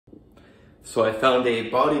So I found a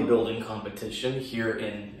bodybuilding competition here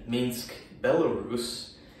in Minsk,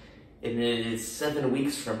 Belarus, and it is 7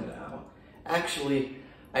 weeks from now. Actually,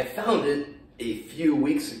 I found it a few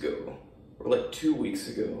weeks ago, or like 2 weeks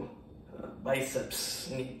ago. Biceps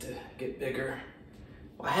need to get bigger.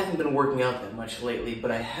 Well, I haven't been working out that much lately,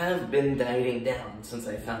 but I have been dieting down since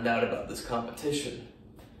I found out about this competition.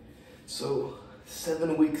 So,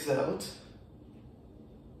 7 weeks out.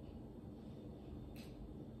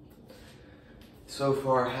 So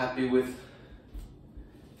far, happy with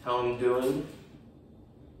how I'm doing.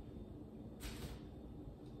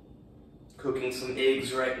 Cooking some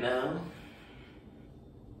eggs right now.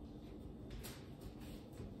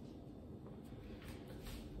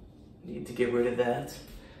 Need to get rid of that.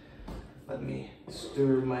 Let me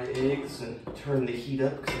stir my eggs and turn the heat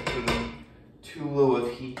up because I put them too low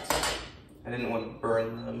of heat. I didn't want to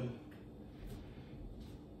burn them.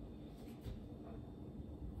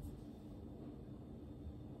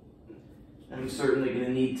 I'm certainly going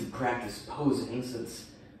to need to practice posing since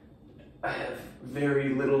I have very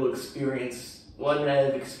little experience. Well, I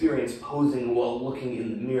have experience posing while looking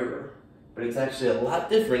in the mirror, but it's actually a lot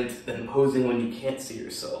different than posing when you can't see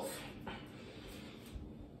yourself.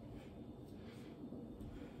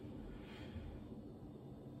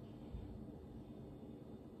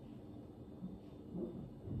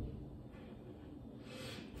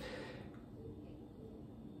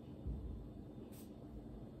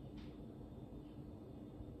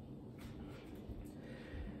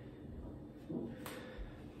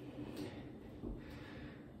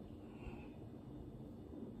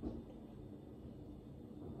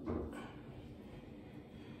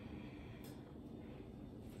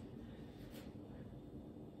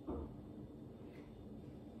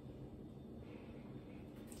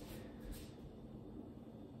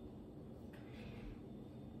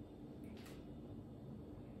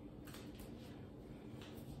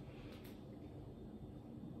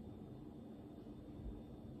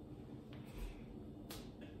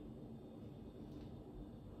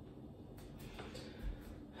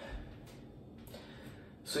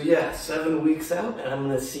 So yeah, 7 weeks out, and I'm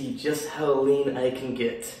gonna see just how lean I can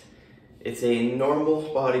get. It's a normal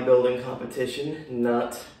bodybuilding competition,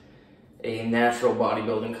 not a natural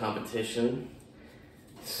bodybuilding competition.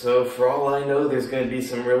 So for all I know, there's gonna be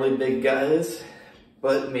some really big guys,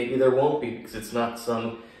 but maybe there won't be because it's not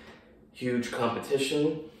some huge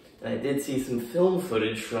competition. And I did see some film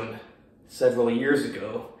footage from several years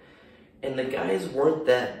ago, and the guys weren't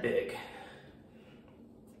that big.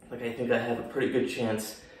 Like, I think I have a pretty good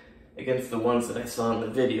chance against the ones that I saw in the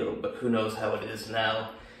video, but who knows how it is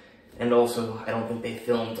now. And also, I don't think they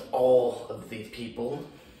filmed all of these people.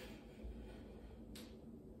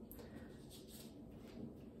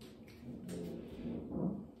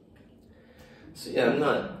 So yeah,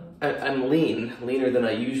 I'm leaner than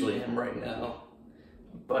I usually am right now.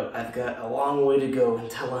 But I've got a long way to go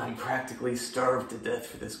until I'm practically starved to death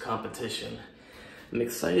for this competition. I'm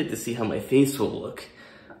excited to see how my face will look.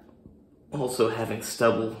 Also, having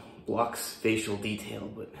stubble blocks facial detail,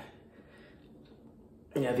 but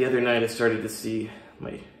yeah, the other night I started to see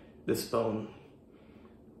this bone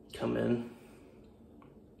come in.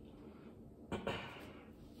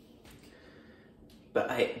 But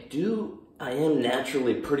I am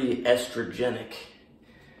naturally pretty estrogenic,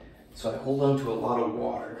 so I hold on to a lot of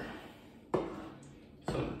water.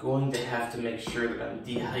 So I'm going to have to make sure that I'm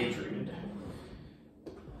dehydrated.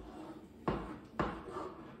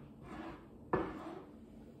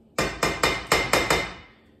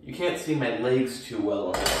 You can't see my legs too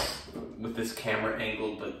well with this camera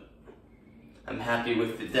angle, but I'm happy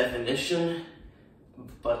with the definition.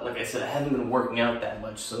 But like I said, I haven't been working out that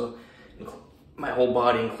much, so my whole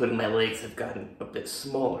body, including my legs, have gotten a bit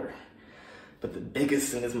smaller. But the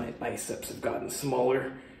biggest thing is my biceps have gotten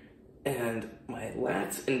smaller, and my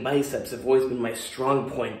lats and biceps have always been my strong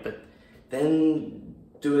point, but then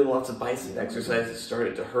doing lots of bicep exercises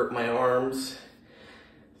started to hurt my arms.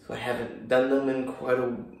 So I haven't done them in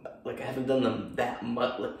I haven't done them that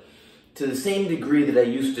much, to the same degree that I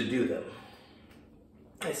used to do them.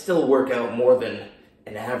 I still work out more than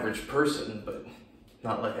an average person, but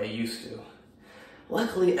not like I used to.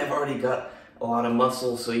 Luckily, I've already got a lot of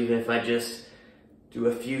muscle, so even if I just do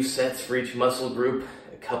a few sets for each muscle group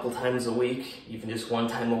a couple times a week, even just one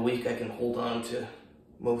time a week, I can hold on to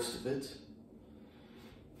most of it.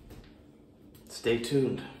 Stay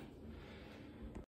tuned.